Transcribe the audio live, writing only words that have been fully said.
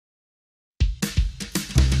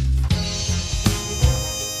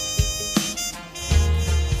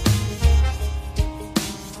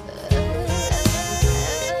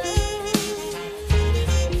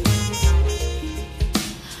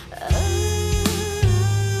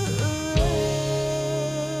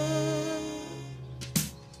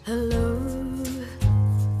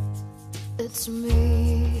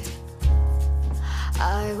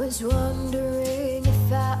was wondering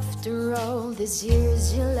if after all these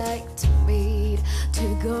years you like to meet to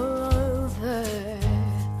go over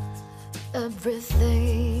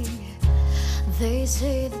everything. They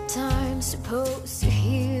say the time's supposed to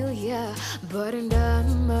heal ya, but not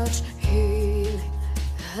much heal.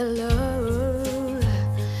 Hello,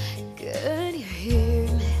 can you hear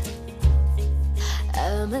me?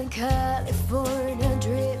 I'm in California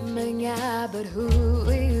dreaming, yeah, but who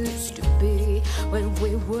we used to be when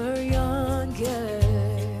we were younger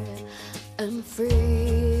and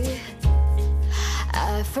free.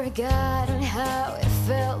 I've forgotten how it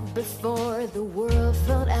felt before the world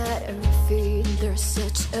fell at our feet. There's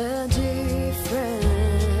such a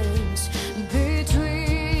difference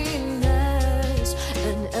between us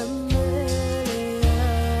and a million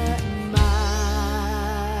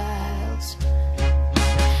miles.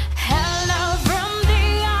 Hello from the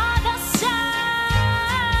other side.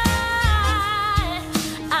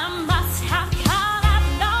 I must have caught up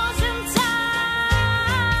thousand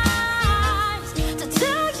times to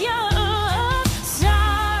tell you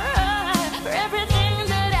sorry for everything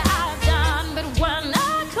that I've done, but when I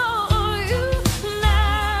call you,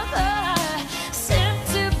 never seem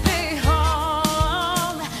to be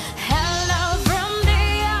home. Hello from the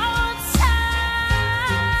outside.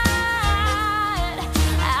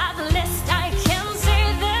 At least I can say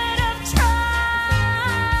that I've tried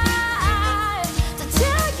to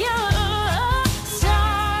tell you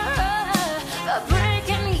sorry for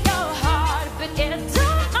breaking your heart, but it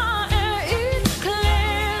don't matter. It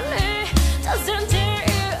clearly doesn't tear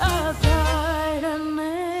you apart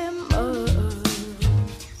anymore.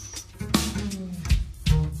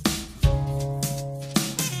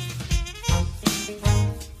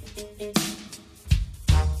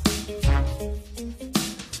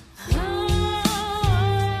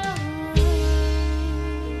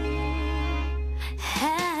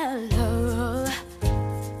 Hello,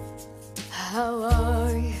 how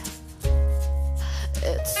are you?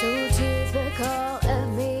 It's so typical of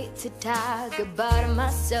me to talk about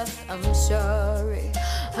myself. I'm sorry.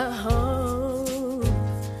 I hope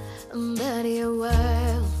that you're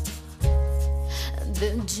well.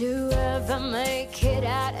 Did you ever make it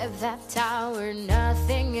out of that tower?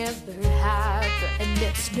 Nothing ever happened, and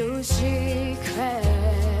it's no secret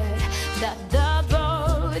that the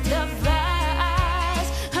both of us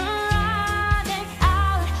are running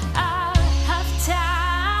out of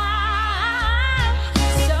time.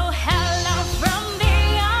 So hello from the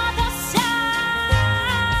other side.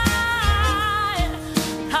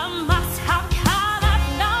 I must have caught up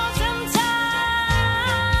thousand times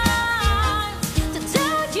to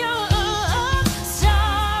tell you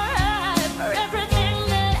sorry for everything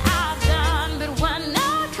that I've done, but when I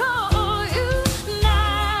call you,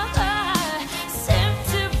 never seem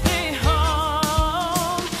to be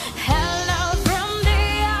home. Hello from the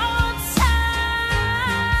outside.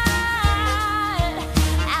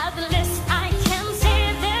 At least I can say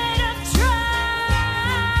that I've tried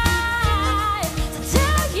to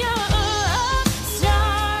tell you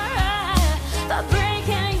sorry for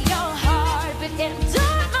breaking your heart, but it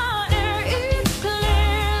don't matter. It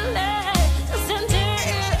clearly doesn't tear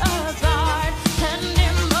you apart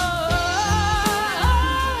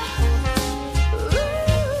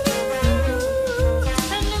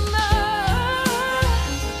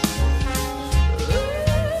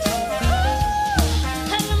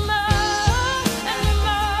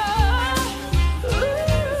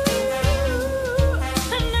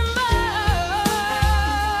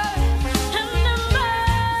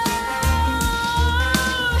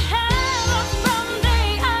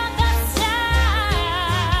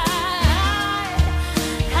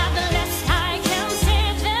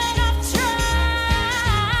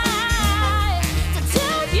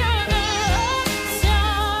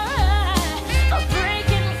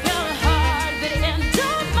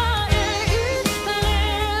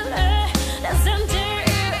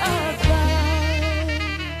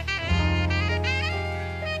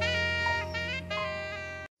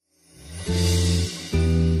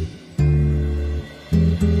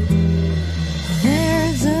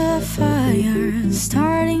There's a fire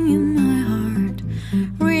starting in my heart,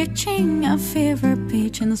 reaching a fever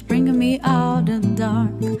pitch and it's bringing me out of the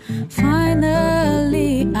dark.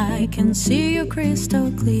 Finally, I can see you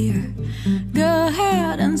crystal clear. Go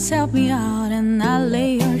ahead and sell me out and I'll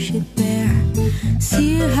lay your shit bare.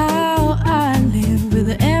 See how I live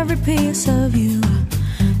with every piece of you.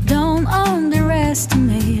 Don't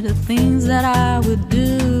underestimate the things that I would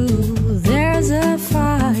do. There's a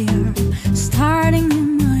fire starting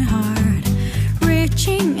in my heart,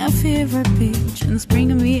 reaching a fever pitch and it's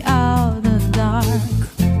bringing me out of the dark.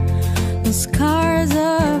 The scars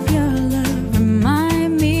of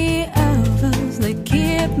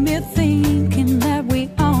keep me thinking that we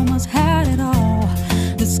almost had it all.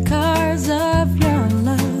 The scars of your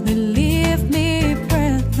love, they leave me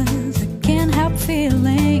breathless. I can't help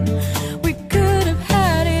feeling we could have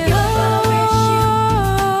had it all.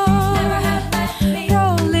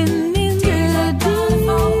 Rolling in the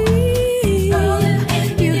deep,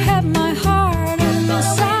 you have my heart in the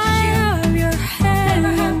side of your hand,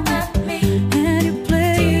 and you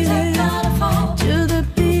played it to the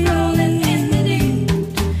beat.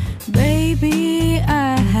 Baby,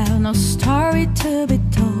 I have no story to be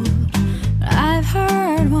told. I've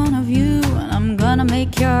heard one of you, and I'm gonna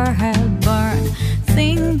make your head burn.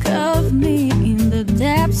 Think of me in the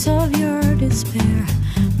depths of your despair,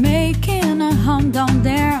 making a home down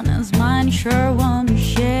there, and as mine sure want to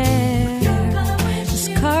share. The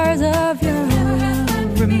scars of your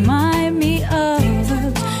love remind me of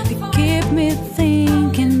us. They keep me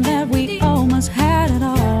thinking that we almost had it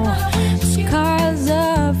all. The scars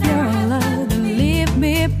of your love, they leave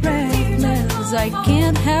me breathless. I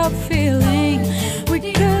can't help feeling we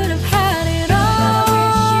could have had it all.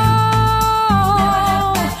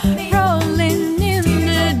 Rolling in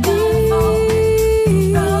the deep,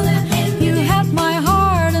 you have my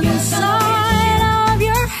heart inside of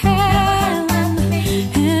your hand,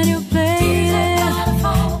 and you played it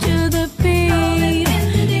to the beat.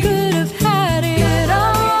 Could have had it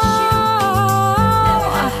all.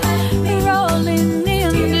 Rolling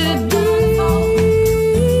in the deep,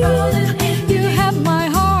 you have my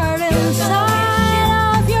heart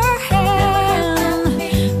inside of your hand,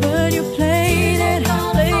 but you played it,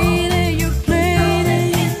 you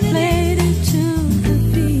played it to the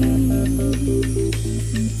beat.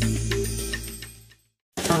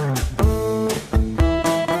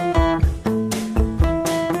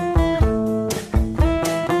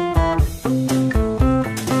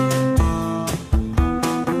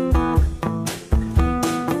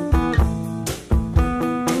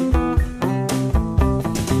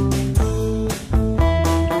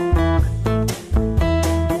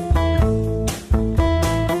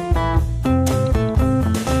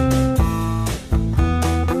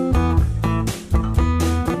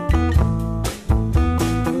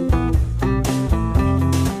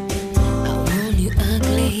 I want you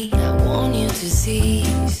ugly, I want you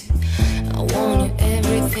disease. I want you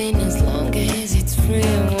everything as long as it's free. I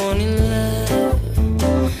want you love,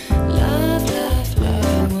 love, love, love.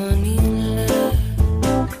 I want you love.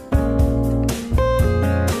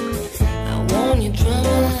 I want you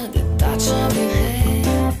drama, the touch of your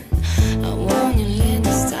hand. I want you let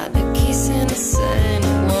me start the kiss in the sand. I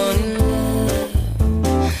want you love,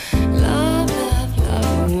 love, love, love.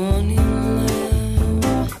 I want you love.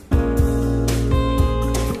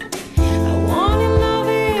 I want you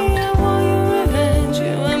loving, I want you revenge.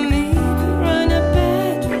 You and me could run a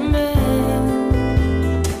bad romance.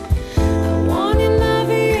 I want you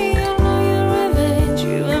loving, I want you revenge.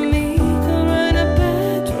 You and me could run a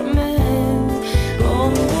bad romance.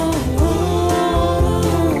 Oh, oh, oh,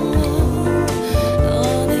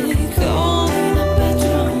 oh, they call me a bad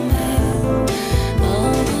romance.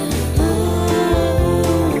 Oh,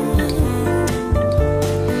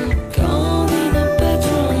 call me a bad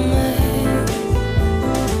romance.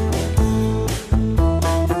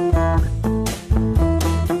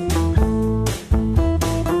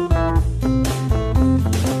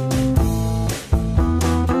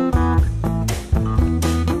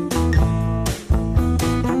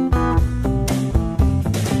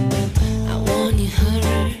 I want you hurt,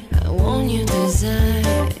 I want you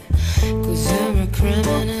desire. 'Cause you're a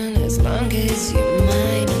criminal as long as you're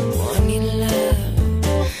mine. I want you love,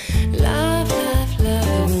 love, love, love.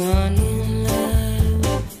 I want you love.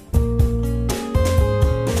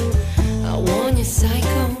 I want you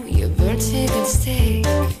psycho, you burn ticket stick.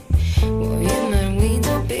 Well, you might win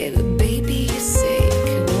to be the baby you sick.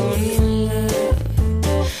 I want you love,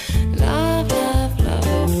 love, love, love.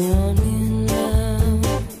 I want you love.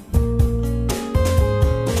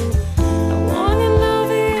 I want you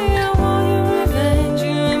loving, I want you revenge.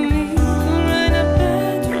 You and me could run a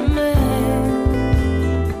bad romance.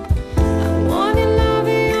 I want you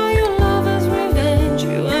loving, all your lovers revenge.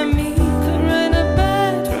 You and me could run a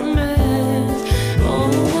bad romance. Oh,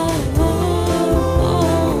 oh, oh, oh,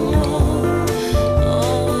 oh.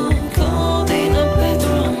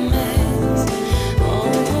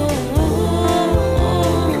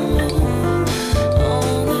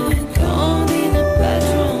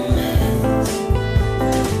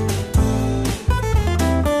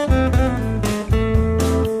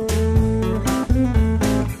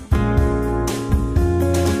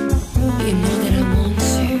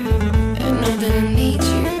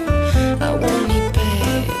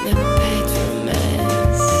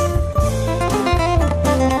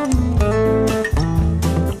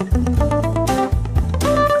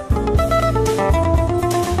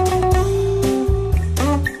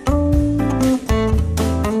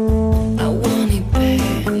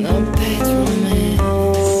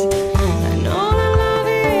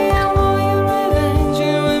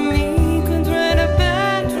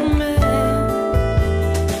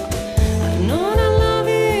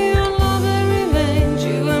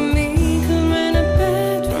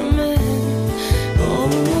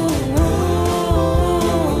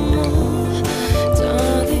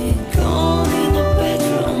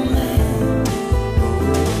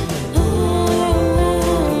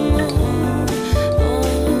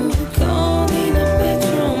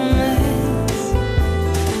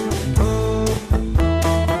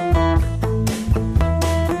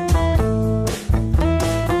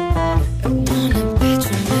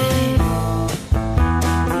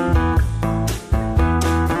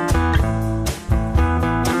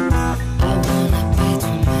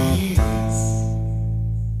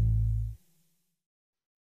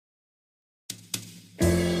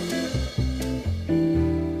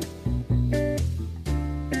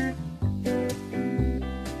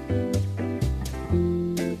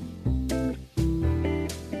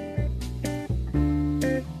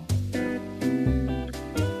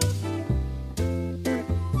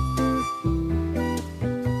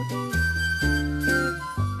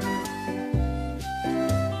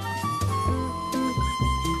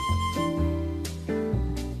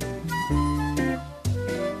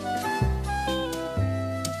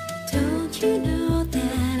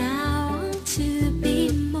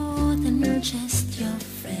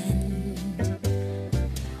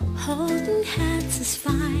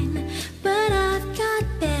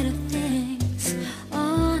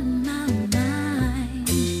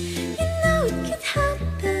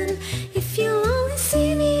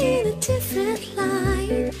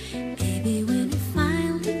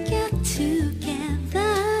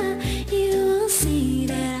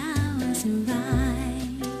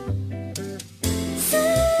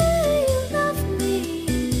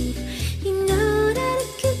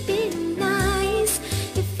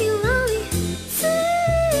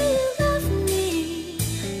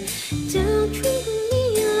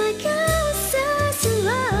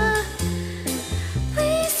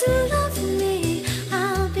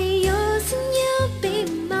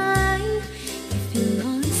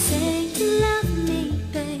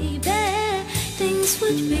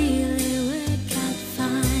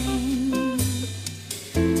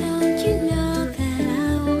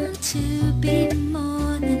 to be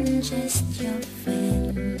more than just your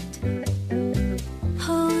friend.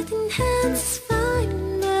 Holding hands is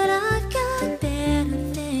fine, but I've got better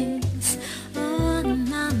things on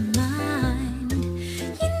my mind.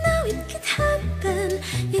 You know it could happen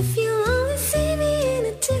if you only see me in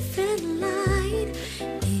a different light.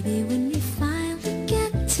 Maybe when we finally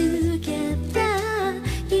get together,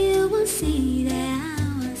 you will see that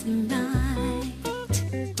I wasn't right.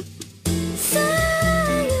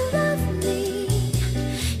 Say you love me,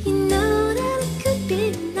 you know that it could be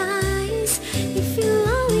nice if you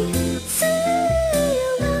only say you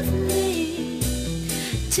love me.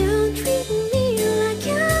 Don't treat me like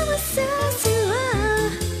I'm a sassy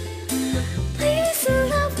one. Please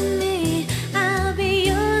love me, I'll be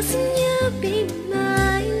yours and you'll be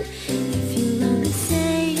mine. If you only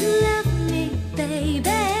say you love me,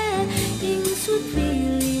 baby, things would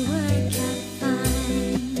really work out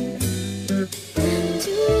fine.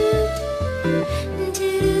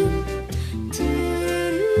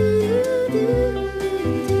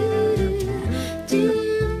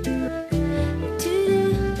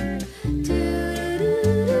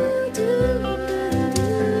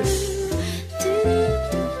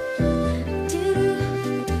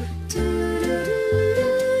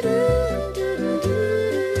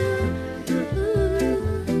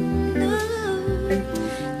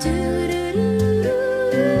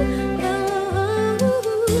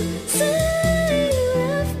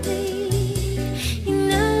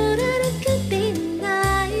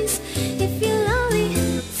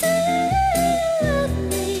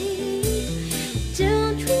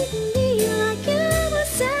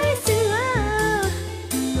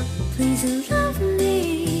 Please love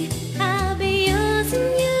me, I'll be yours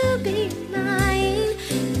and you'll be mine.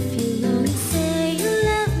 If you only say you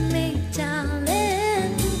love me,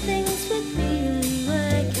 darling, things would really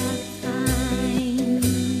work out fine.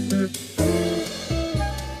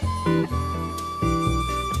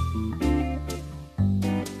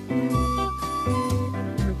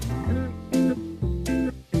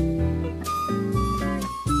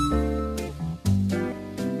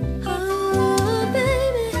 Oh,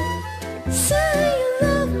 baby, say you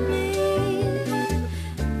love me.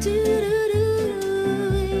 Do-do-do-do,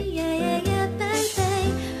 yeah, yeah, yeah, baby.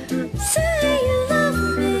 Say you love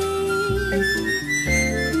me.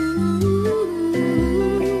 Ooh.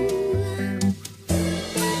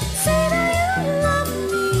 Say that you love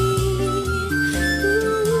me.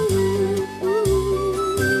 Ooh.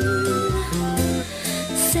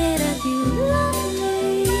 Say that you love me.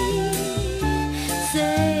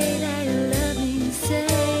 Say that you love me. Say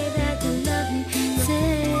that you love me. Say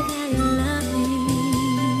that you love me.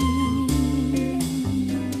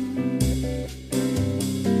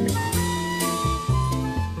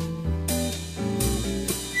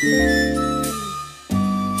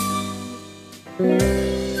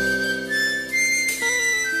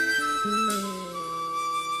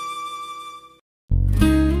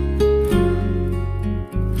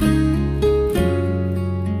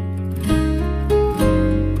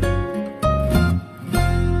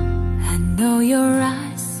 I know your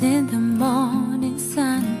eyes in the morning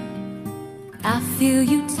sun. I feel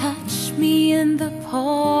you touch me in the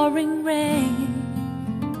pouring rain.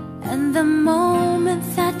 And the moment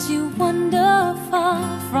that you wander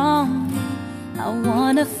far from me, I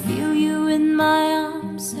wanna feel you in my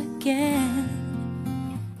arms again.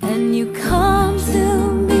 And you come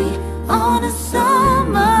to me on a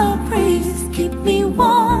summer breeze, keep me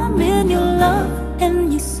warm in your love,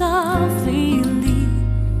 and you softly leave.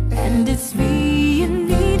 And it's me you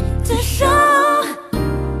need to show.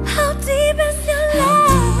 How deep is your love?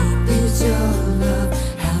 How deep is your love?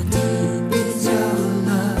 How deep is your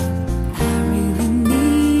love? I really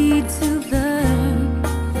need to learn,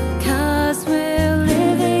 'cause we're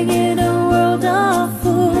living in a world of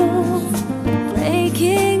fools,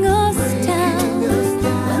 breaking us down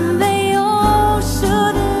when they all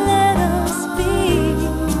should let us be.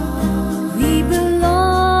 We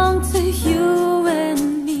belong to you and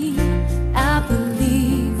me. I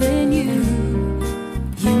believe in you.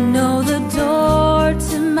 You know the door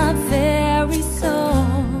to my very soul.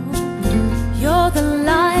 You're the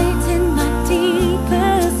light in my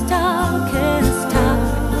deepest, darkest time.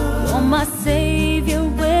 You're my savior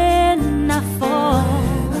when I fall.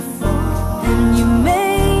 And you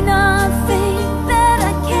may not think that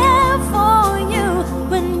I care for you,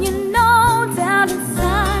 when you know down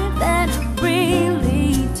inside that I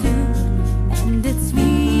really do. And it's me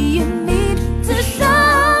you need to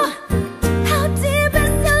show. How deep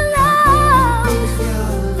is your love?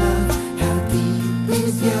 How deep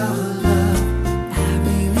is your love? I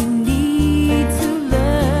really need to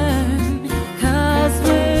learn, 'cause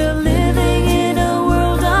we're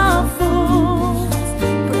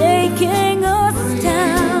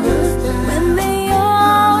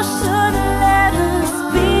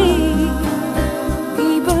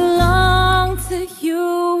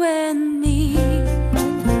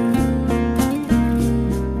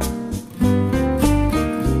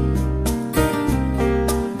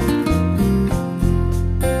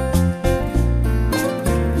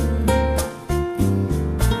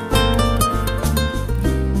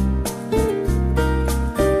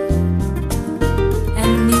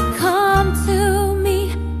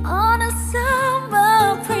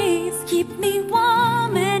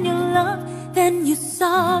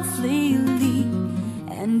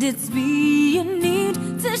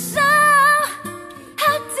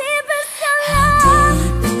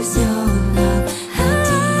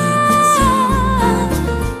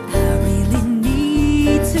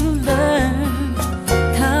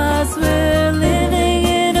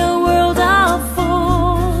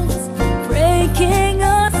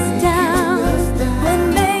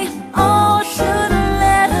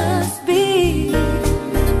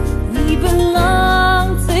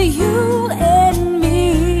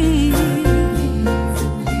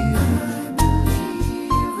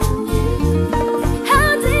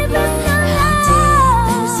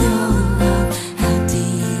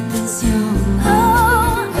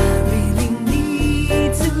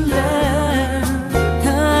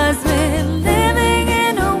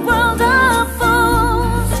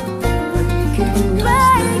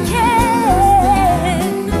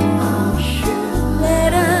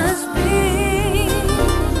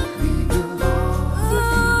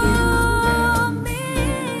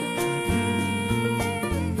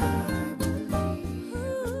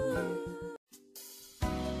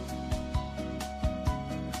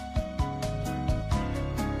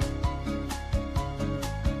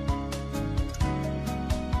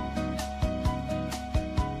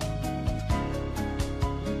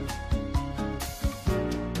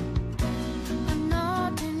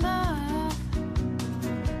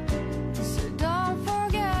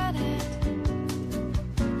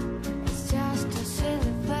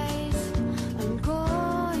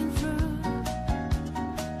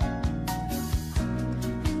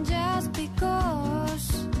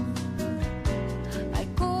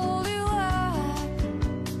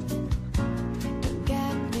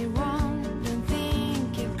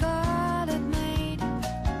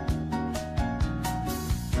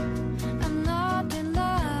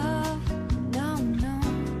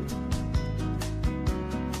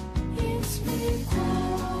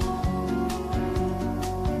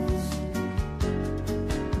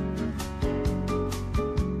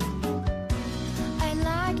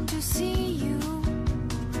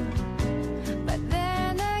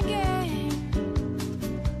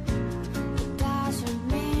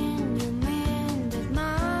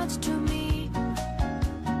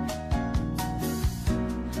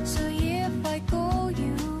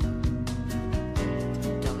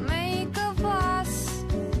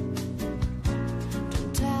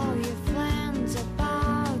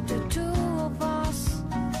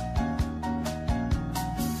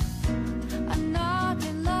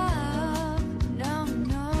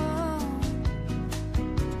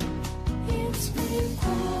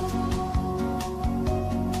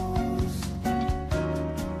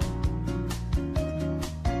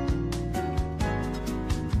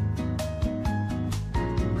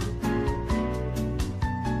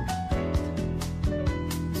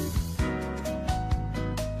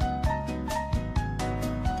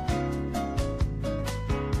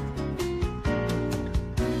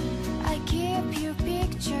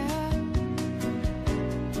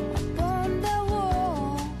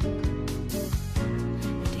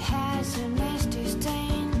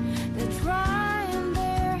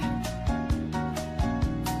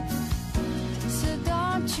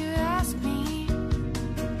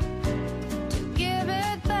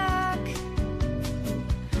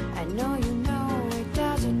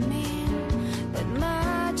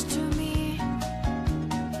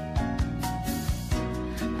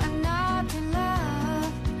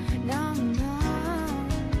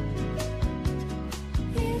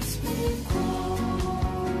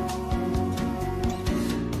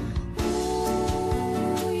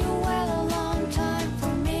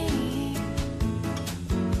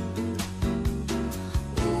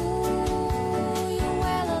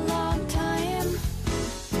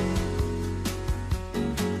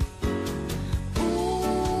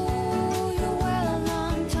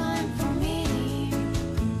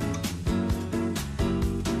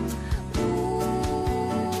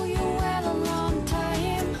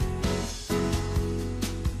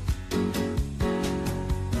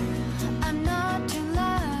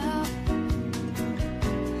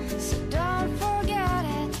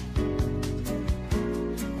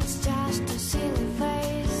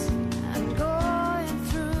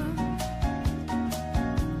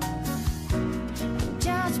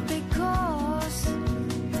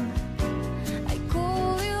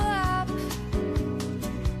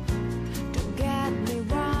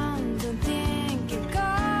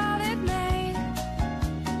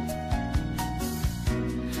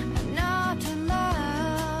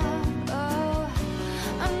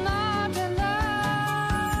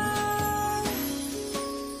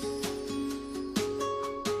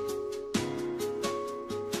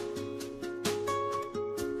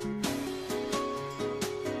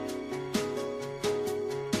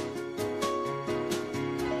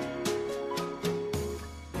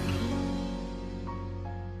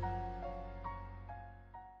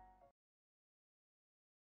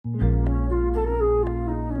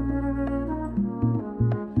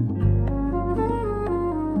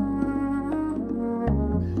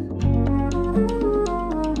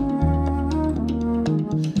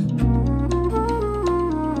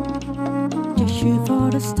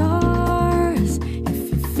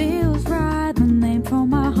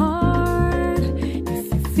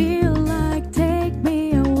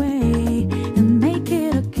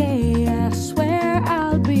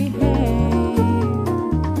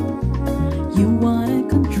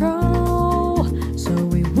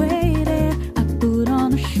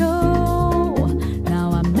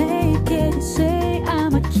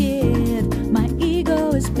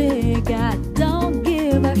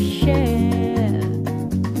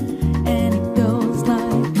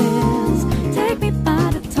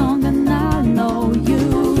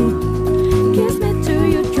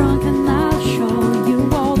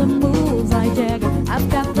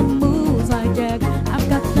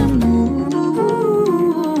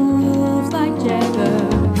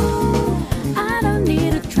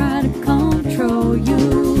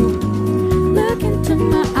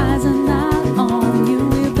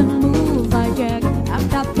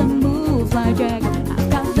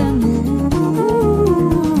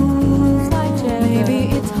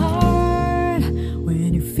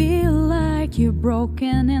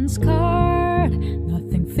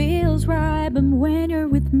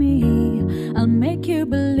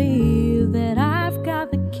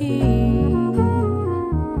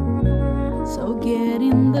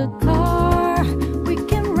in the car. We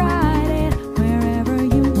can ride it wherever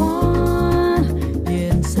you want.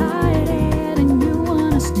 Get inside it and you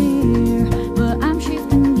wanna steer, but I'm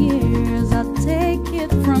shifting gears. I'll take it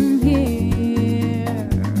from here,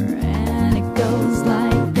 and it goes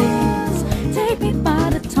like this. Take me by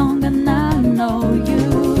the tongue and I know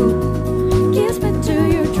you. Kiss me to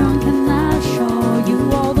your trunk and I'll show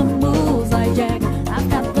you all the moves like Jagger. I've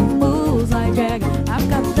got the moves like Jagger. I've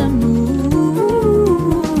got the moves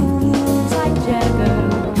like Jagger.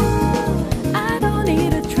 I don't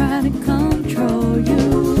need to try to control you.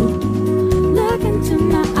 Look into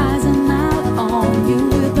my eyes and I'll own you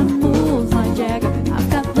with the moves like Jagger. I've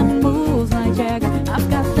got the moves like Jagger. I've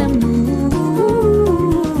got the moves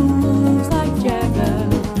like Jagger.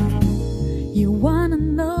 You wanna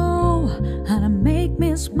know how to make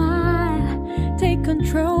me smile? Take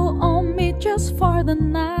control on me just for the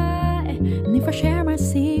night. And if I share my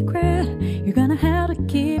secret, you're gonna have to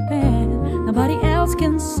keep it. Nobody else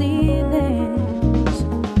can see this.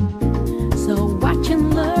 So watch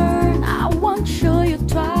and learn, I won't show you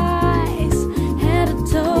twice. Head to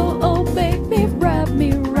toe, oh baby, rub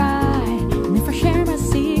me right. And if I share my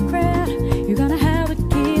secret, you're gonna have to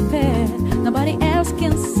keep it. Nobody else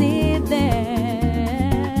can see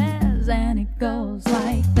this. And it goes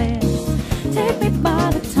like this. Take me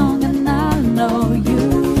by the tongue and I'll know you.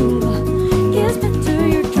 Kiss me to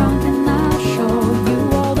your trunk and I'll show you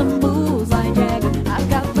all the moves like Jagger. I've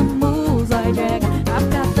got the moves like Jagger. I've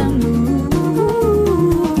got the moves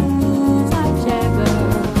like Jagger.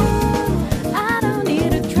 I don't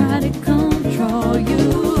need to try to control you.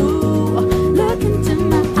 Look into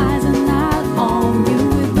my eyes and I'll own you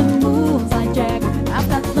with the moves like Jagger. I've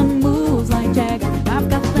got the moves like Jagger. I've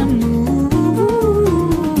got the moves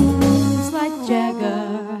like Jagger.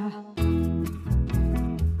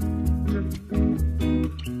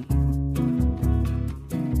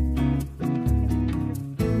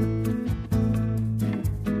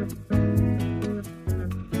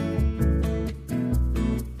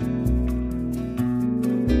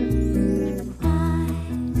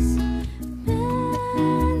 Wise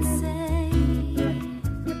men say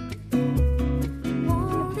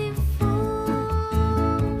only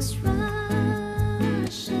fools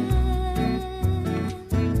rush in,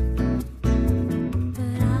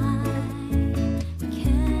 but I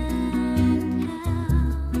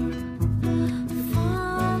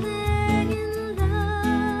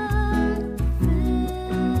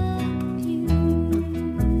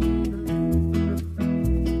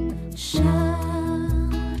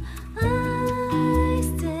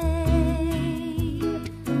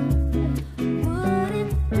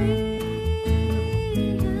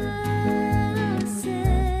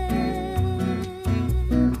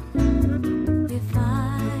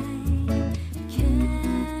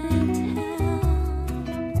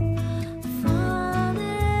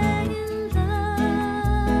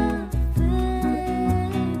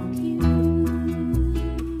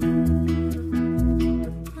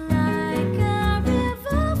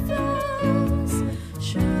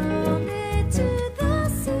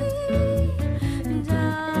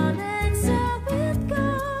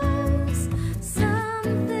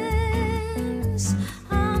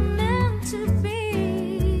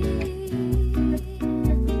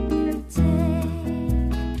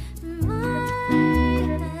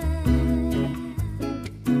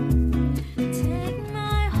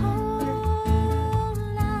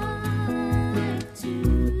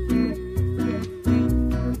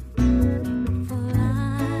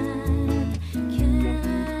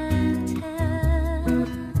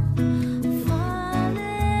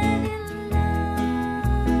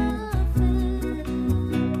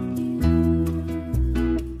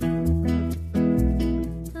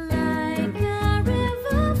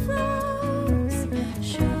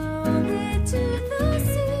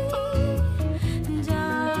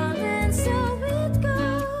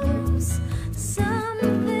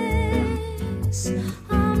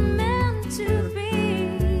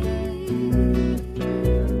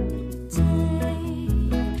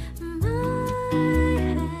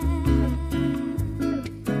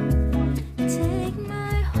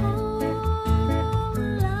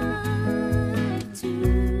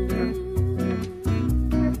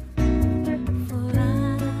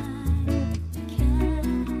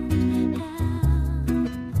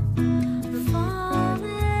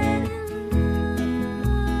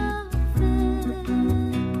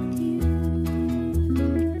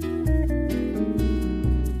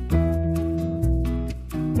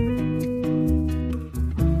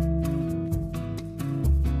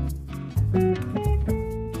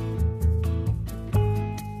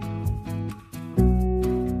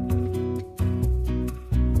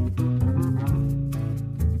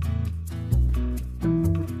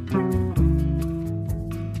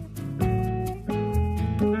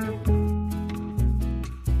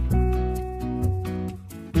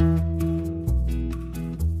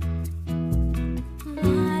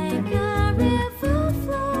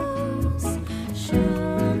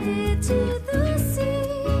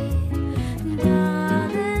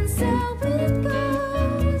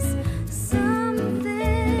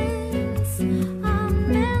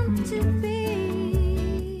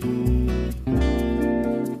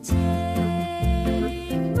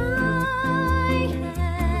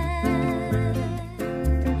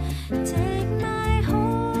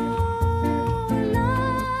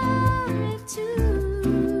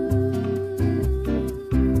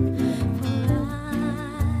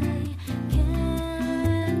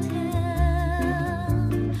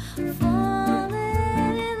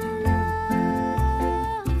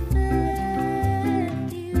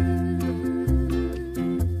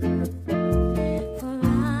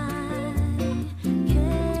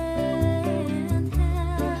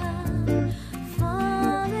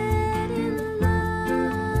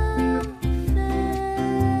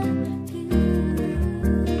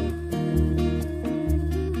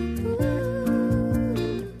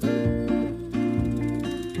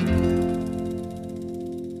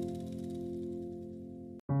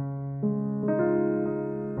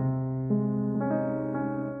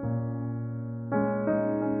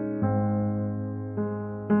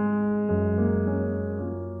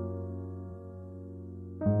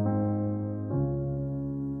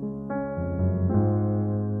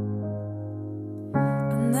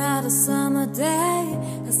summer day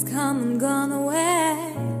has come and gone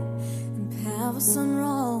away in Paris and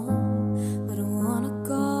Rome, but I wanna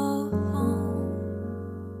go home.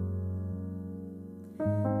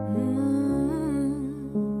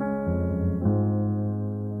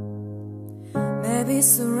 Maybe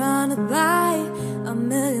surrounded by a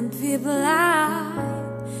million people, I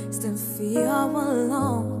still feel all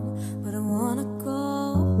alone, but I wanna go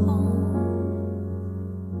home.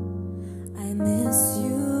 I miss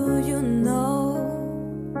you, you know,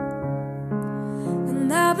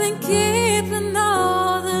 and I've been keeping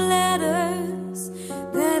all the letters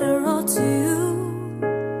that I wrote to you,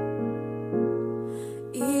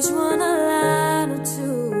 each one a line or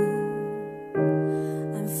two.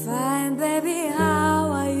 I'm fine, baby,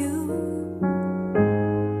 how are you?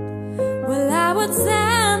 Well, I would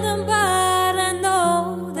send them, but I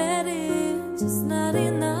know that it's just not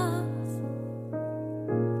enough.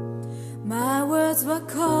 My words were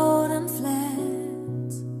cold and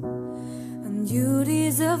flat, and you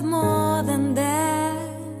deserve more than that.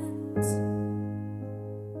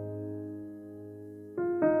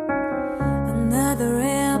 Another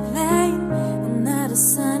airplane, another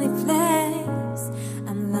sunny place.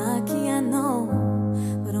 I'm lucky, I know,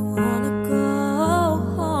 but I wanna go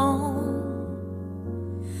home.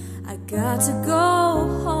 I got to go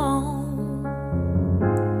home.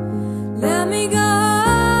 Let me go.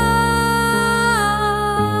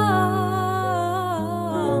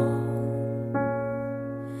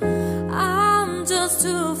 I'm just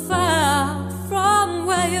too far from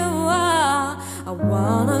where you are. I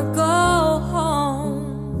wanna go home.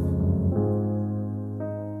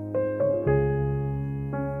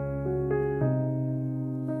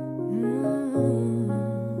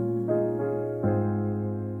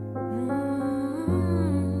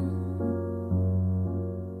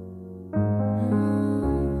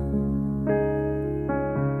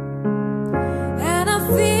 And I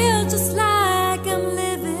feel just like I'm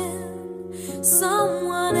living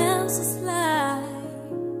someone else's life.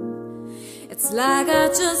 It's like I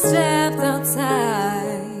just stepped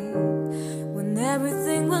outside when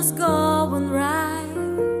everything was going right.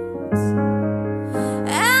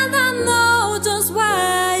 And I know just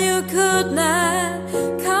why you could not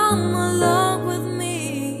come along with me.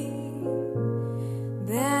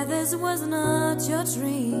 That this was not your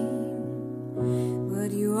dream,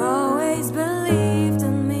 but you always believed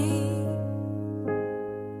in me.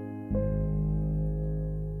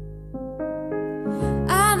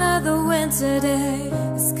 Another winter day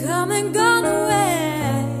is coming, gone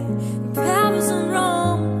away in Paris and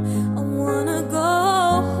Rome. I wanna go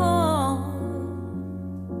home.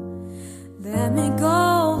 Let me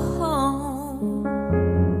go home.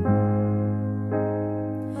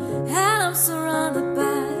 And I'm surrounded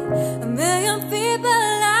by a million people.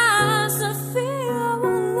 I still feel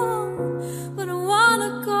alone, but I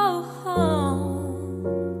wanna go home.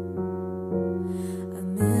 I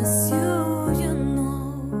miss you, you know.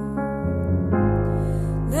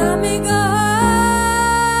 Let me go.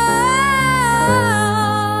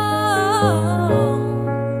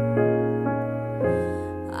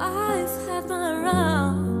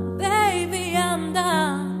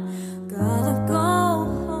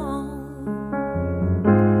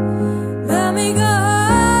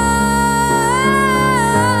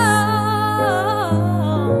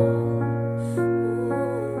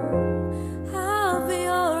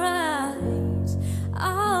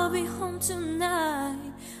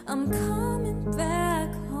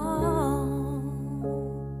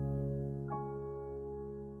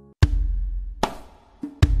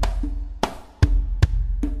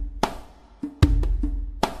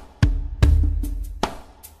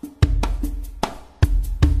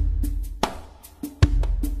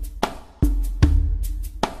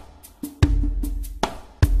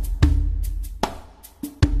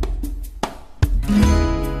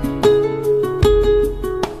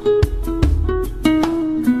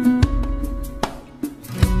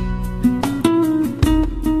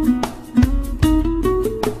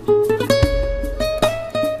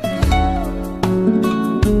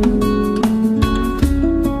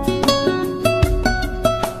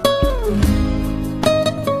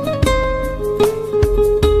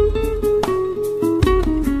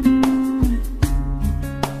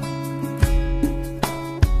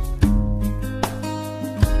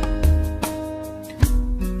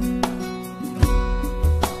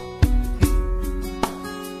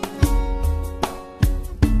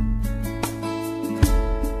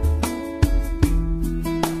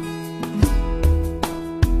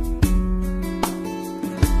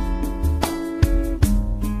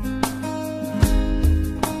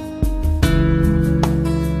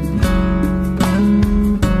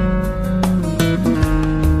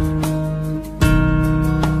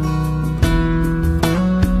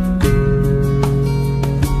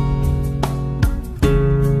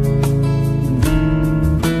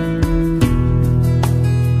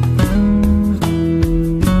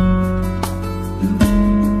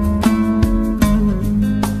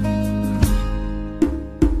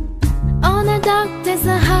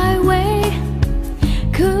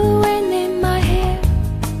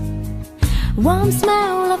 Warm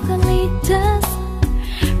smell of eucalyptus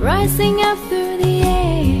rising up through the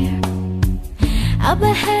air. Up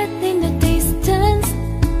ahead in the distance,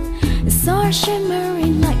 I saw a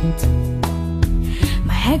shimmering light.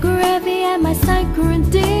 My head grew heavy and my sight grew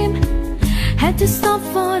dim. Had to stop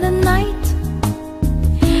for the night.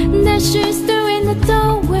 There she stood in the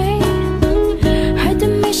doorway, heard the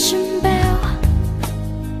mission bell.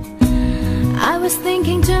 I was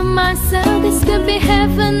thinking to myself, this could be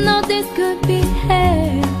heaven or this could be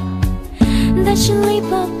hell. Then she lit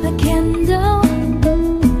up a candle,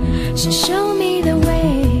 she showed me the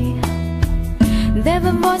way. There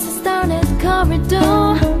were voices down the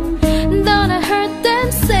corridor, then I heard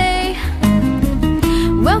them say,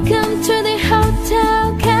 welcome to the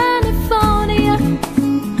Hotel California.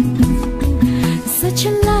 Such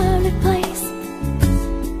a lovely place,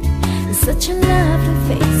 such a lovely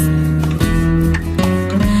face.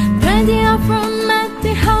 Plenty of room at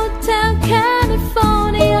the Hotel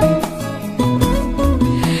California.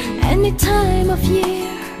 Any time of year,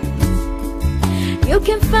 you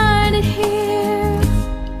can find it here.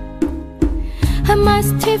 Her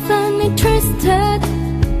mind's Tiffany twisted.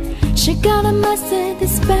 She got a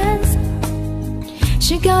Mercedes Benz.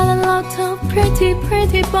 She got a lot of pretty,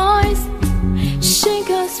 pretty boys. She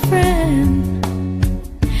goes friend.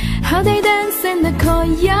 How they dance in the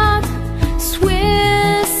courtyard,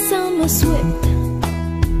 Swiss summer swept.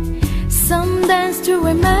 Some dance to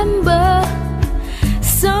remember,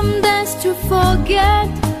 some dance to forget.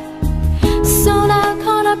 So I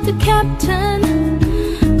called up the captain,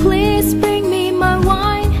 please bring me my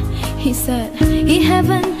wine. He said he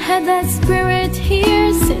haven't had that spirit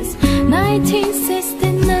here since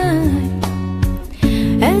 1969.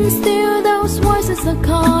 And still those voices are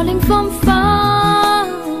calling from far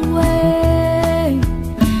away.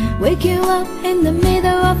 Wake you up in the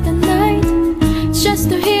middle of the night just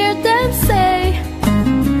to hear them say,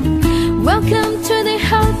 welcome to the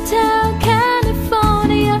Hotel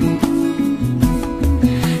California.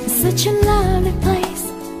 Such a lovely place,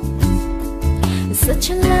 such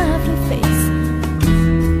a lovely face.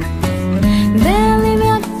 They're living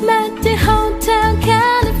up at the Hotel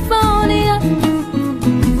California.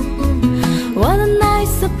 What a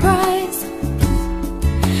nice surprise.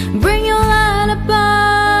 Bring your alibis.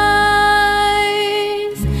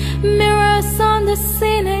 Mirrors on the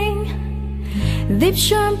ceiling, deep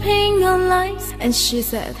champagne on lights. And she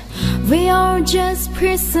said, we are just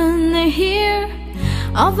prisoners here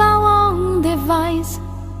of our own device.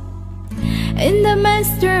 In the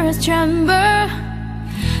master's chamber,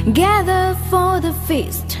 gather for the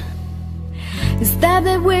feast. Stab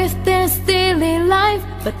it with their steely life,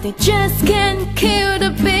 but they just can't kill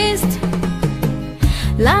the beast.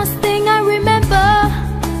 Last thing I remember,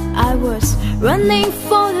 I was running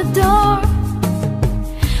for the door.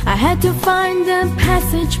 I had to find a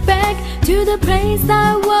passage back to the place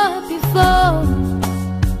I was before.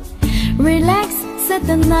 Relax, said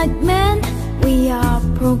the nightman, we are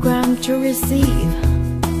programmed to receive.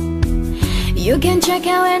 You can check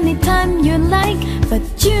out anytime you like, but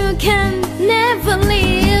you can never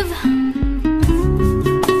leave.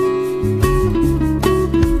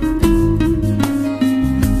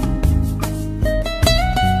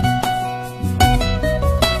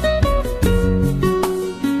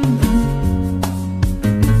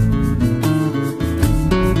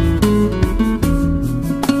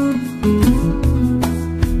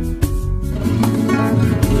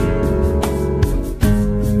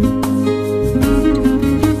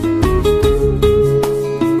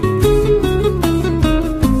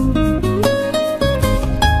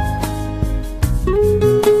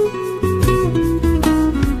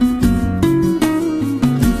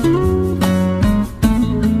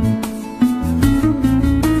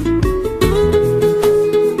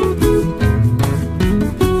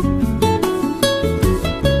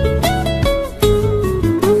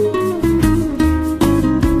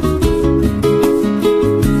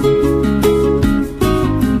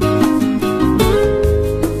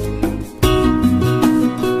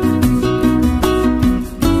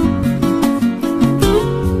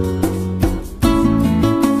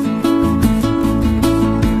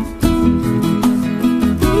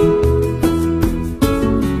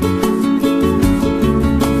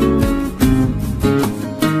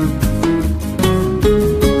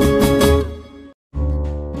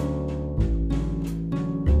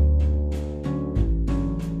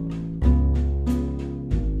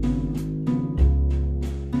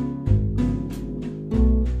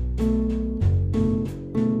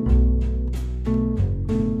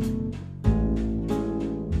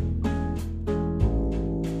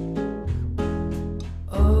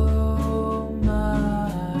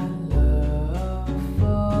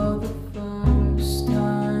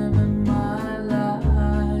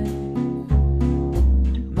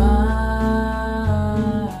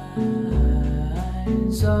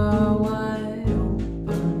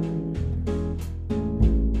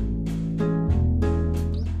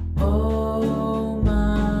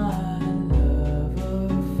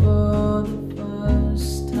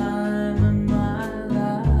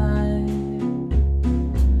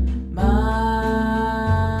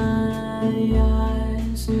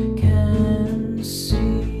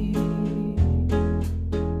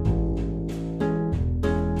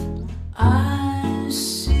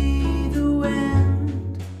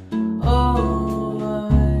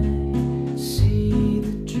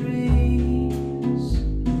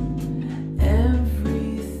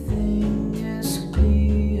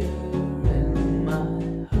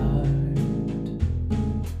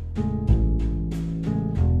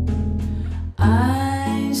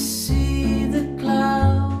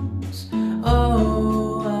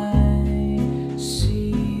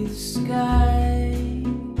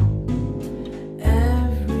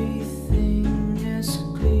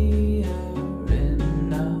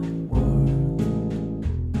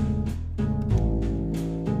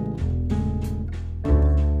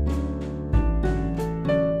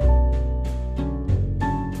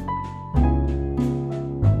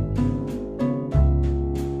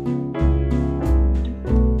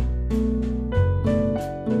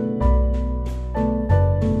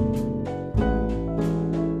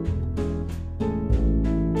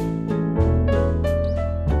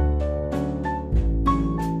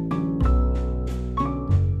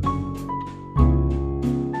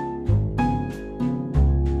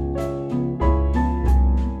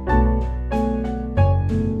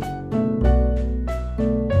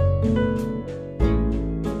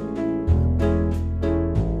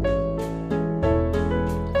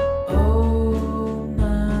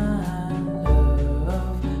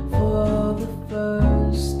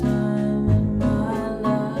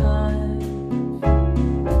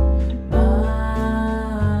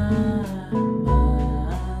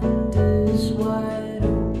 wide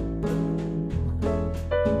open.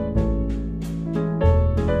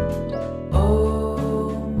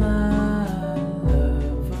 Oh, my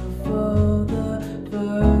love, for the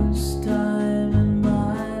first time in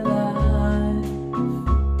my life,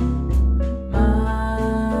 my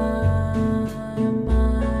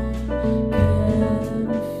mind can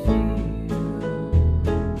feel.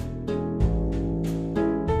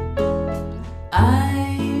 I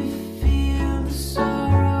feel the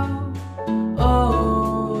sorrow.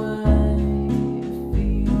 Oh, I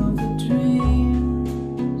feel the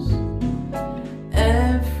dreams.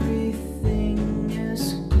 Everything is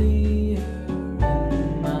clear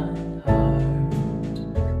in my heart.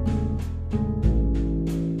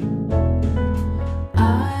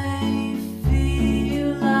 I feel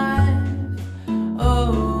life.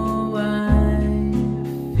 Oh, I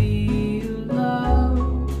feel love.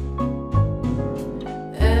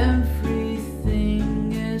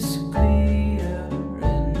 Everything is clear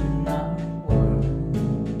in our world.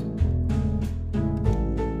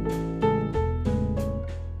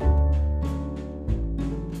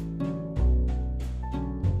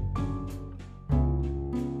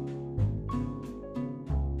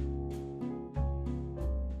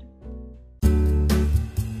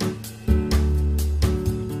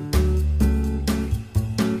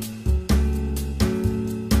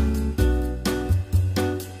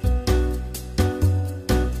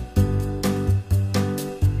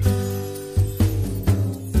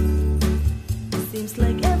 Seems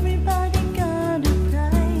like everybody got a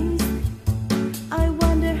prize. I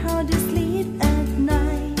wonder how they sleep at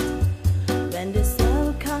night, when the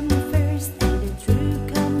soul comes first and the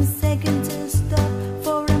truth comes second. To stop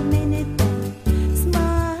for a minute and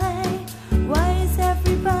smile. Why is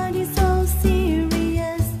everybody so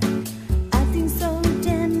serious, acting so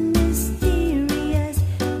damn mysterious?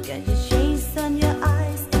 Got your shades on your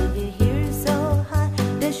eyes and your hair so high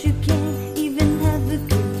that you can't even have a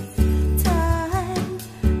good time.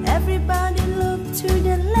 Everybody look to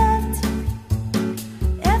the left,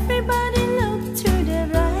 everybody look to the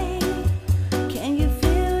right. Can you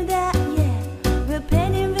feel that? Yeah, we're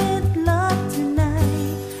painting with love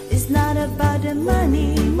tonight. It's not about the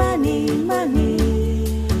money, money, money.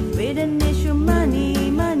 We don't need your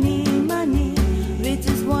money, money, money. We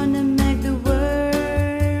just wanna make the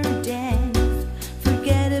world dance.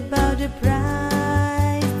 Forget about the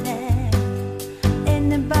price tag.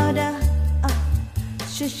 Ain't about a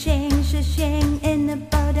shashing, ain't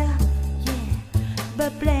about a yeah.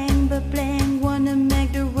 But blang, wanna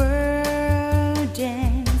make the world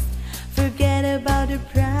dance. Forget about the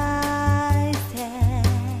price tag.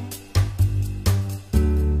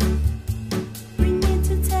 We need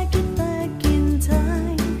to take it back in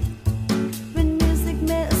time, when music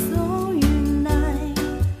made us so unite.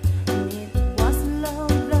 And it was a low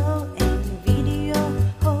blow and video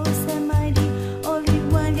host. Am I the only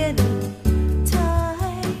one getting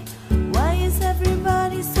tired? Why is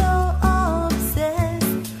everybody so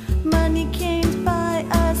obsessed? Money can't buy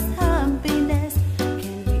us happiness.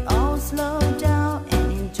 Can we all slow down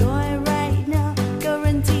and enjoy right now?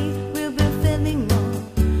 Guarantee we'll be feeling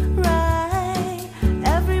alright.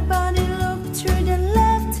 Everybody look to the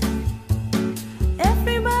left,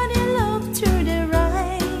 everybody look to the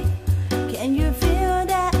right. Can you feel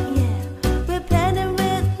that? Yeah, we're planning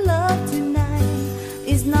with love tonight.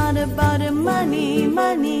 It's not about the money,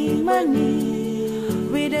 money, money.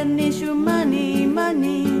 We don't need your money,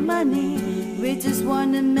 money, money. We just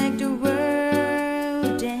wanna make the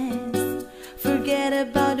world dance. Forget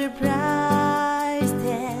about the price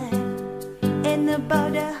tag. Ain't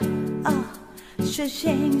about a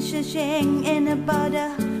shashing, ain't about a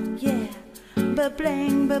yeah. But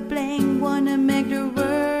blang, wanna make the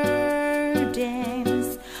world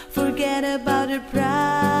dance. Forget about the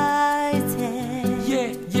price tag.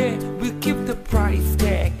 Yeah, we'll keep the price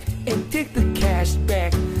tag and take the cash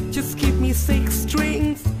back. Just give me 6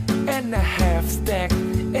 strings and a half stack,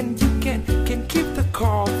 and you can keep the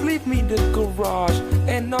car, leave me the garage.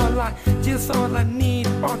 And all I need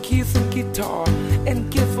are keys and guitar. And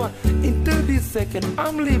guess what? In 30 seconds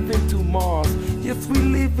I'm leaving to Mars. Yes, we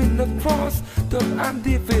live in across the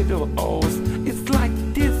individuals. It's like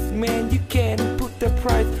this, man, you can't put the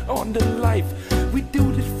price on the life. We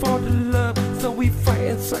do this for the love, so we fight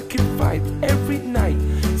and sacrifice every night.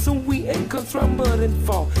 So we ain't gonna slumber and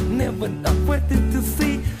fall, never not waiting to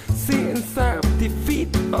see inside of defeat.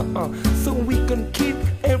 So we can keep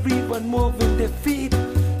everyone moving their feet.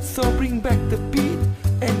 So bring back the beat,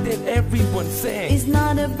 and then everyone sing. It's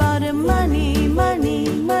not about the money, money,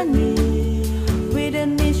 money. We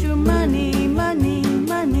don't need your money, money,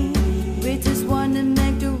 money. We just wanna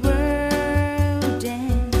make the world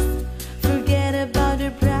dance. Forget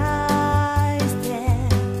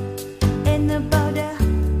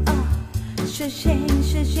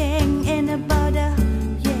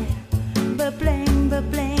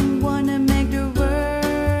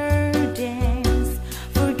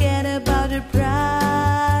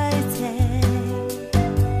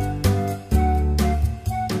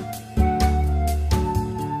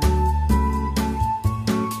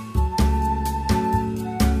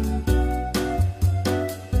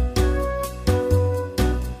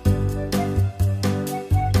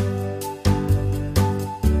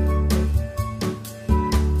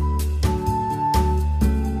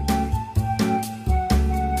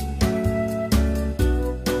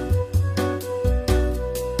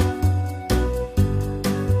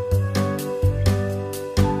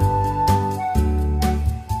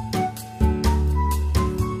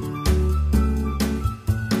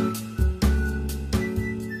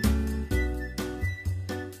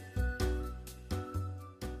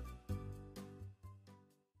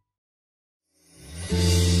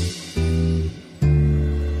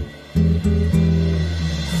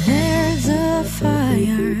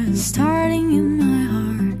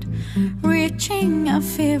a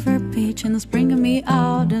fever pitch and it's bringing me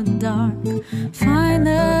out of the dark.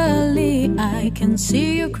 Finally, I can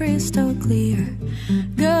see you crystal clear.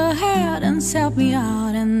 Go ahead and sell me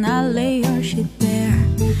out and I'll lay your shit bare.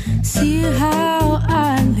 See how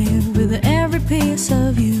I live with every piece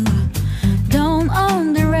of you. Don't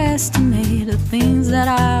underestimate the things that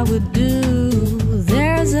I would do.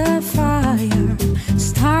 There's a fire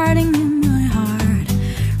starting in my heart,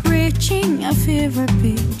 reaching a fever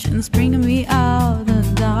pitch and it's bringing me out of the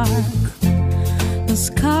dark. The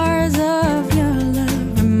scars of your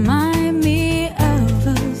love remind me of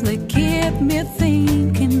us. They keep me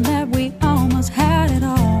thinking that we almost had it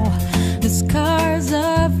all. The scars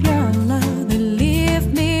of your love, they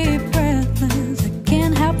leave me breathless. I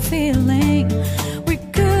can't help feeling we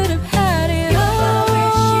could have had it all.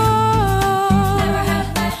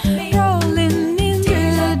 Rolling in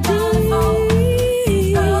the deep,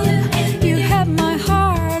 you have my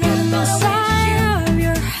heart in the side of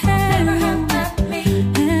your hand,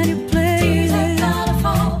 and you played it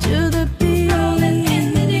to the beat.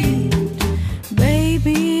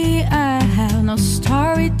 Baby, I have no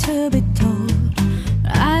story to be told.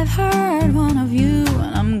 I've heard one of you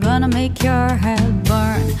and I'm gonna make your head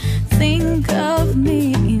burn. Think of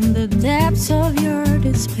me in the depths of your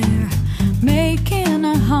despair, making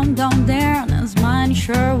a home down there, and as mine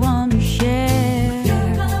sure won't be shared.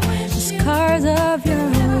 The scars of your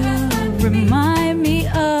love remind me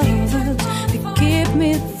of us. They keep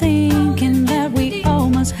me thinking that we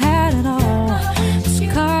almost had it all. The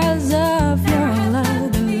scars of your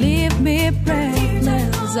love, they leave me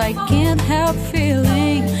breathless. I can't help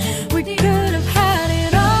feeling we could have had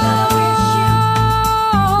it all.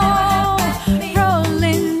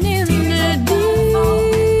 Rolling in the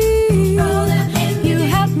deep, you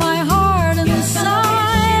had my heart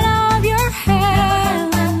inside of your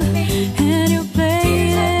hand, and you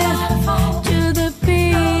played it to the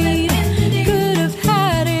beat. Could have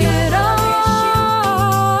had it all.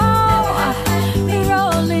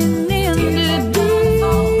 Rolling in the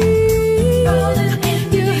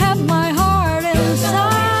deep, you have my heart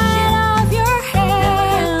inside of your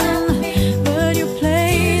hand, but you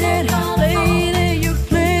played it, you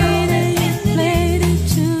played it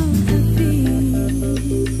to the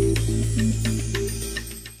beat.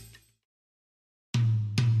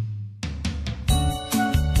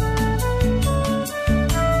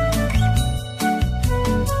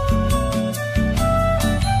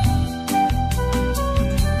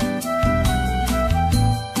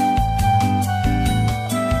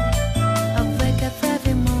 I wake up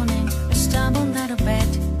every morning, I stumble out of bed,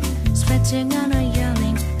 stretching on a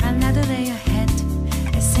yearning, another day ahead.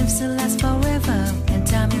 It seems to last forever, and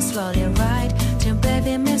time is slowly right. Two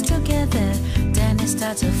baby mist together, then it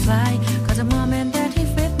starts to fly. Cause the moment that he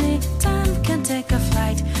fit me, time can take a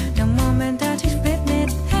flight. The moment that he fit me,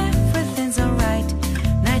 everything's alright.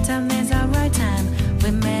 Nighttime is our right time,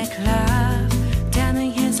 we make love. 10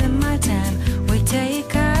 years in my time, we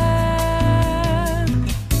take up.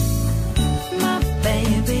 My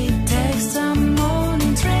baby takes the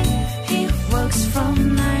morning train. He works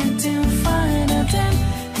from 9 to 5 to 10.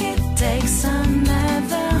 He takes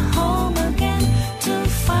another home again to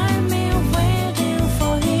find me waiting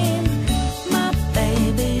for him. My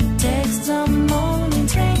baby takes the morning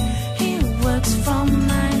train.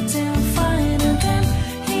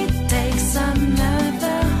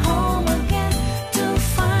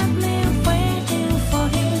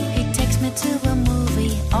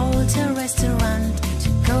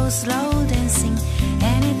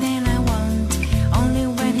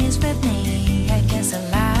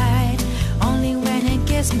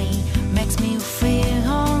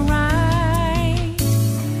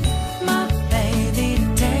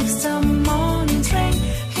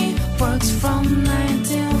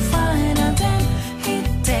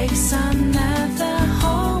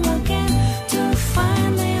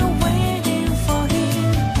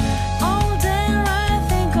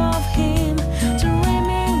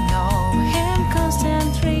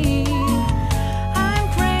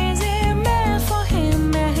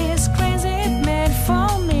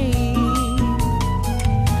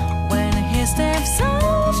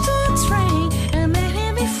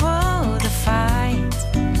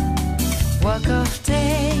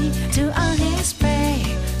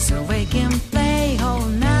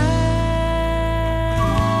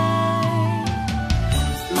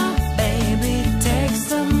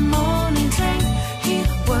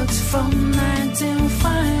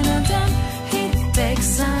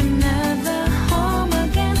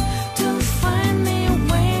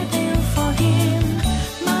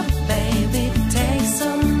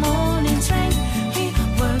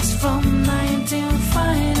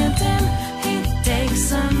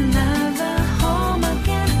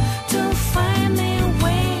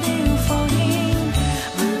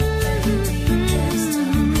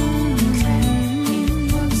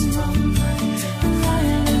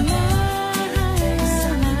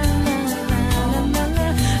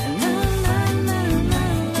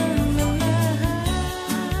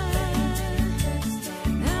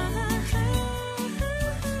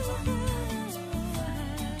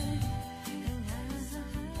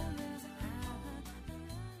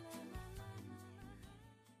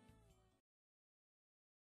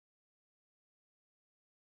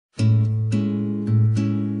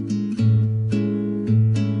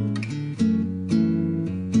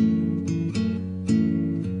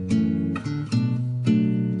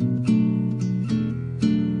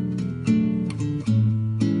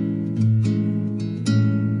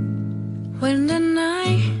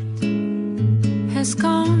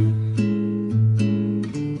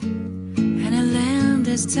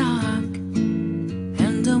 is dark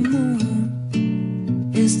and the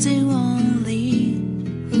moon is the only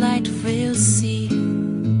light we'll see.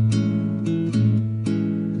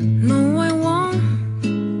 No, I won't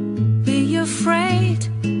be afraid.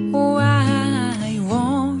 Oh, I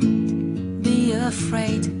won't be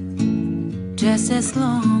afraid. Just as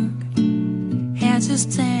long as you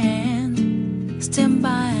stand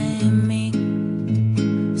by me.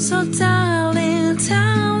 So darling,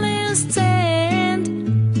 darling,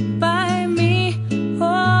 stand by me.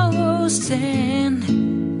 Oh,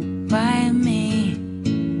 stand by me.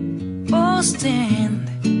 Oh, stand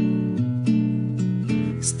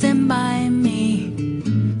by me.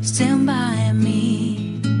 Stand by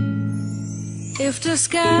me. If the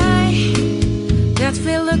sky that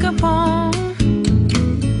we look upon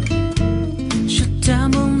should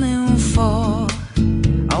tumble and fall,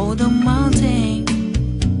 all the mountain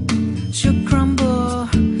should crumble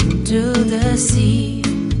to the sea,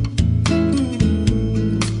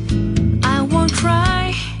 I won't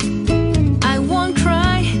cry, I won't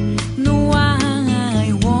cry. No,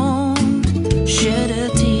 I won't shed a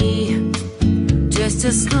tear. Just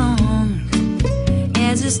as long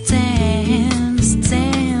as you stand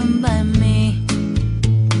by me.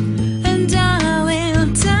 And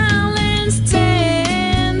darling, darling,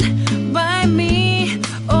 stand by me.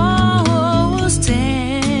 Oh,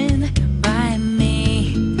 stand by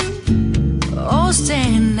me. Oh,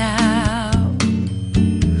 stand now.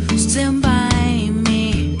 Stand by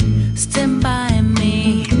me. Stand by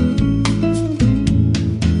me.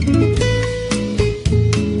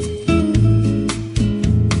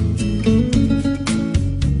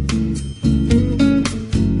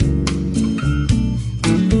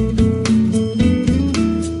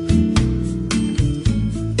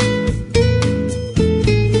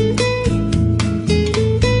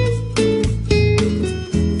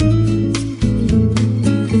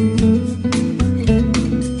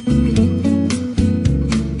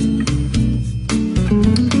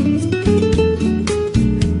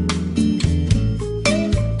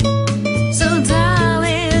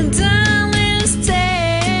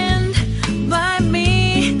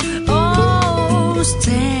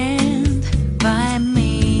 Stand by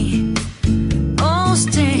me. Oh,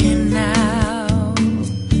 stand now.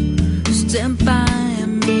 Stand by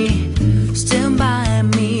me. Stand by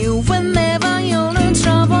me. Whenever you're in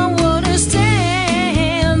trouble, would you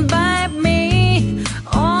stand by me?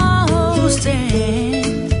 Oh,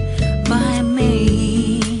 stand by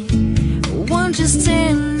me. Won't you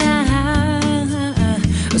stand now?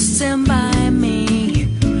 Stand by me.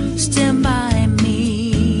 Stand by me.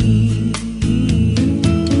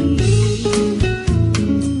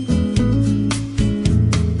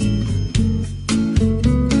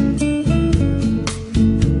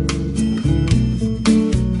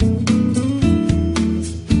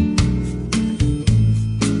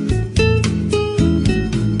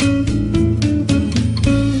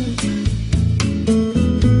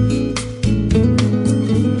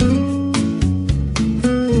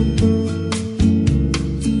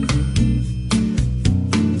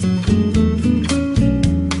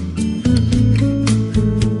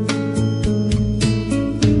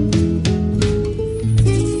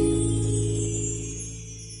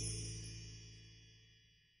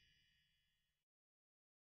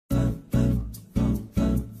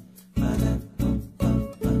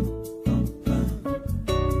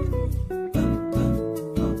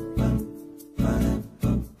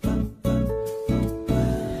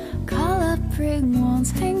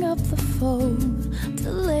 Hang up the phone to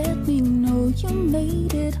let me know you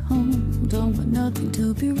made it home. Don't want nothing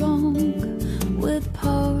to be wrong with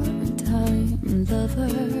part-time lover.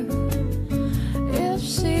 If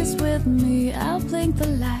she's with me, I'll blink the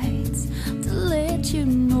lights to let you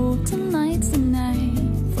know tonight's the night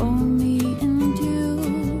for me and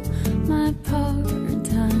you, my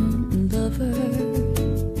part-time lover.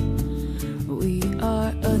 We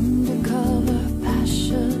are undercover,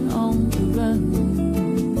 passion on the run,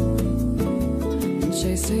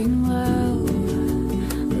 chasing love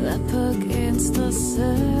up against the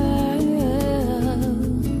sun.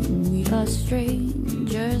 We are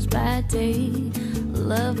strangers by day,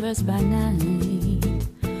 lovers by night,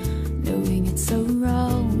 knowing it's so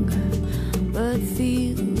wrong, but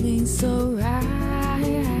feeling so right.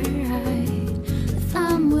 If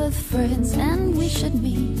I'm with friends and we should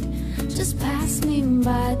meet, just pass me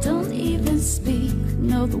by, don't even speak.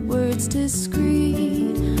 Know the words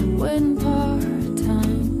discreet when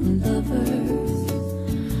part-time lovers.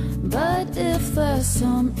 But if there's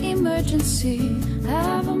some emergency,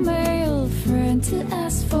 have a male friend to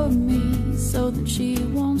ask for me, so that she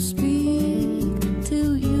won't speak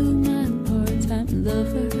to you, my part-time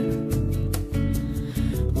lover.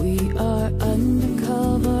 We are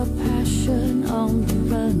undercover passion on the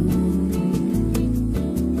run,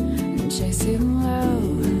 chasing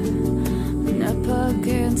love up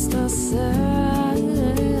against the sun.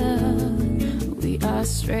 We are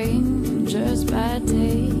strangers by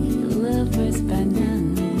day, lovers by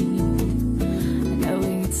night,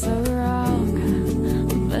 knowing it's so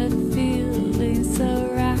wrong, but feeling so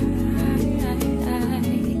right.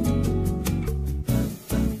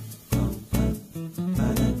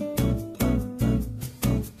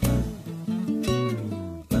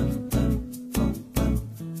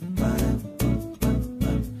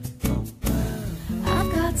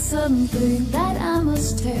 Something that I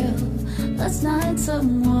must tell. Last night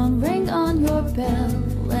someone rang on your bell,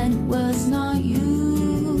 and it was not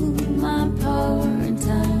you, my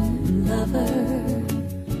part-time lover.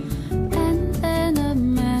 And then a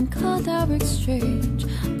man called our exchange,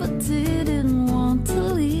 but didn't want to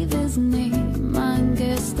leave his name. I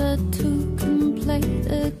guess the two can play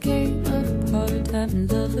the game of part-time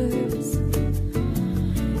lovers.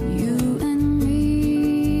 You and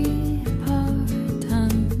me,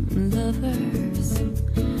 part-time lovers,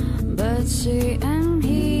 but she and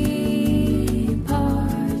he,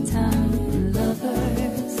 part-time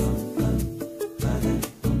lovers.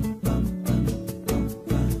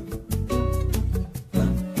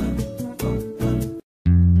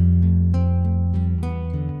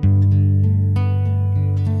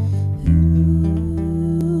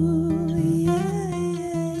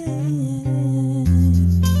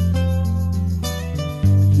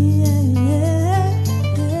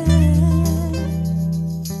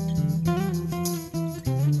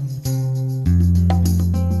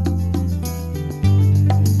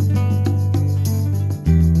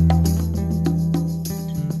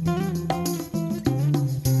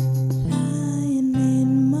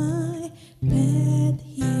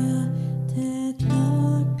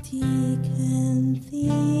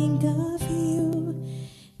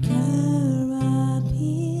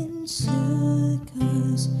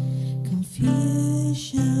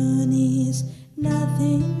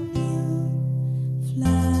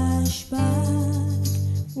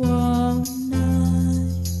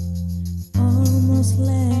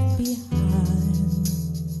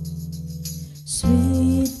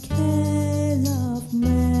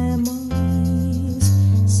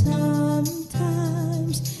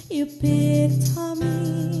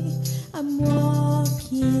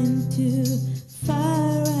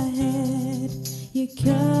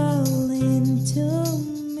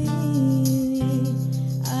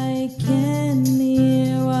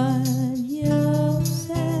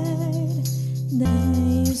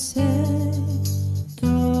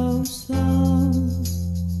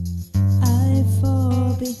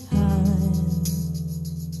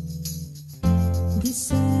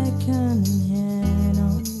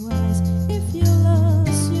 If you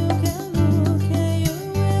lost, you can look.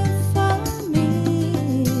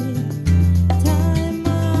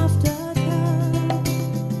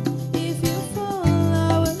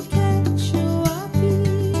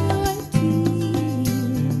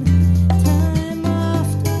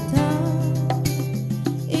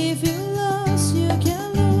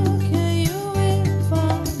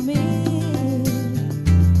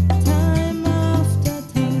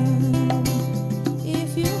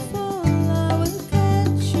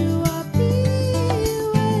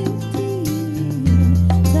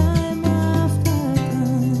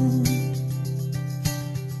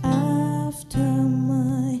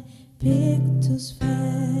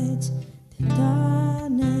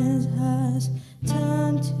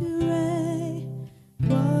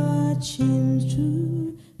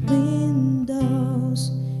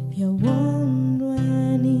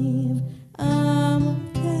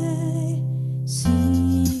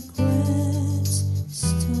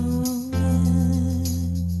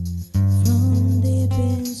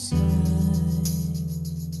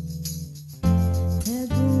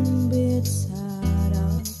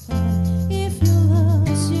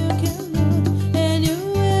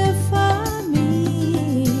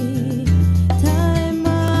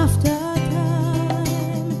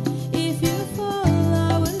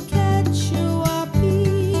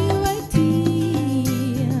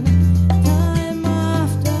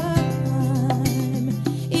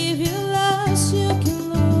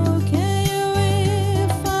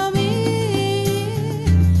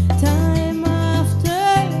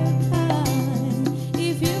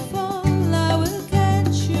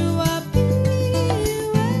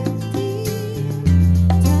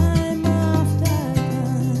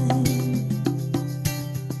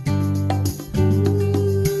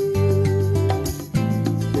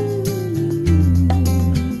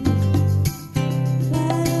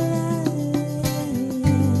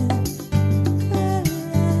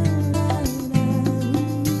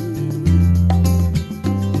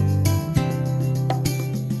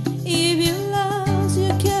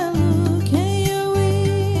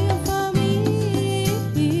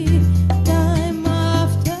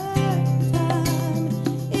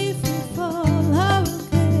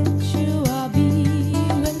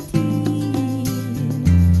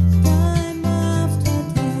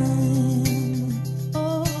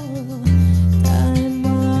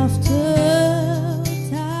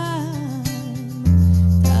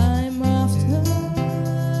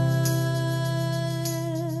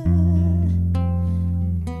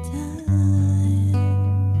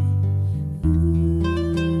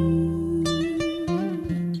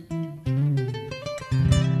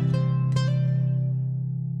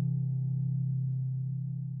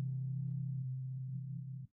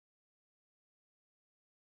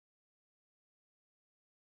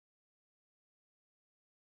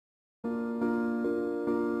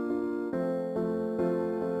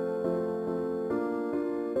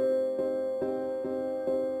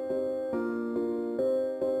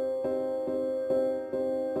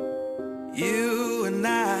 You and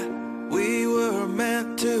I, we were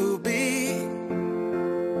meant to be.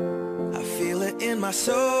 I feel it in my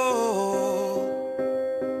soul,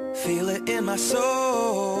 feel it in my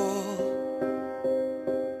soul.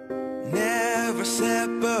 Never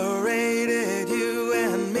separated, you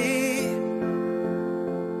and me.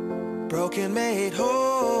 Broken made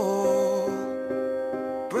whole,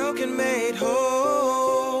 broken made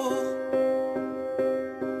whole.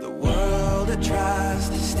 The world that tries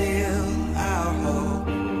to steal our hope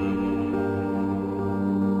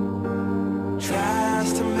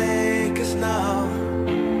tries to make us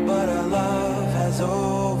numb, but our love has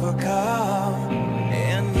overcome.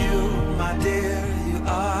 And you, my dear, you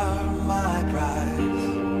are my prize.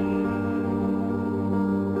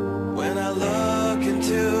 When I look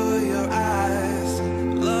into your eyes,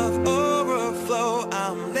 love overflow,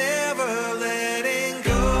 I'm never letting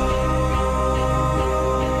go.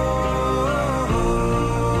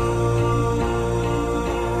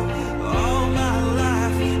 All my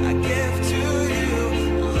life I give to you,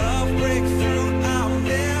 love breakthrough, I'm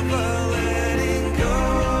never letting go.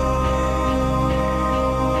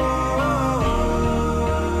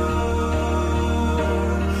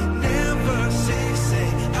 Never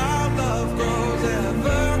ceasing, our love grows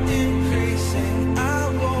ever increasing, I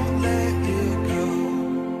won't let you go.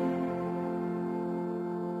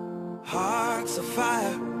 Hearts of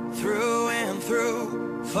fire through and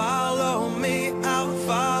through, follow me, I'll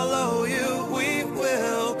follow you. We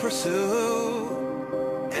will pursue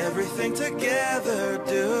everything together,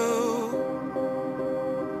 do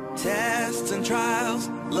tests and trials,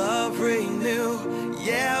 love renew.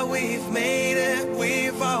 Yeah, we've made it,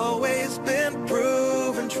 we've always been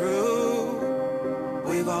proven true.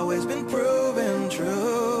 We've always been proven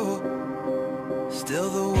true. Still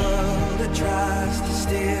the world that tries to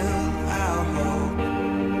steal our hope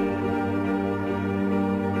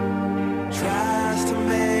tries to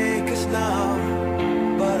make us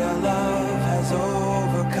numb, but our love has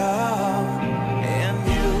overcome. And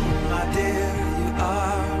you, my dear, you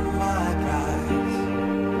are my prize.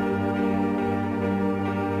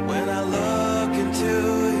 When I look into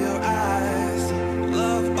your eyes,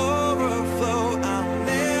 love overflow, I'm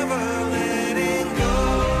never letting go.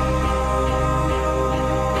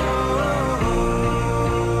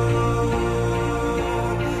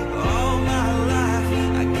 All my life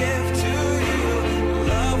I give to you,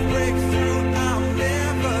 love breakthrough, I'm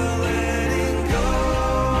never letting go.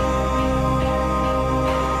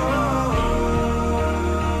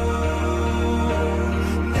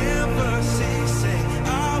 Never ceasing,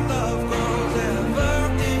 our love grows ever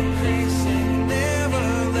increasing, never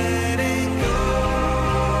letting go.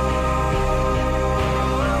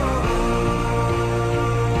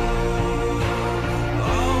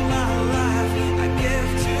 All my life I give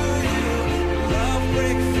to you, love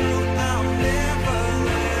breakthrough, I'm never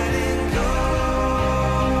letting go.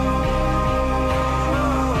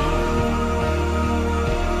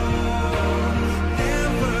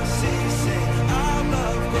 Never ceasing, our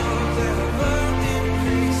love grows ever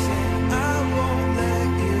increasing, I won't let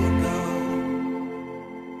you go.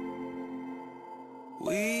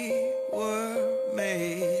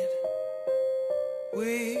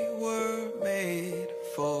 We were made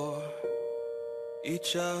for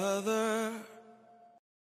each other.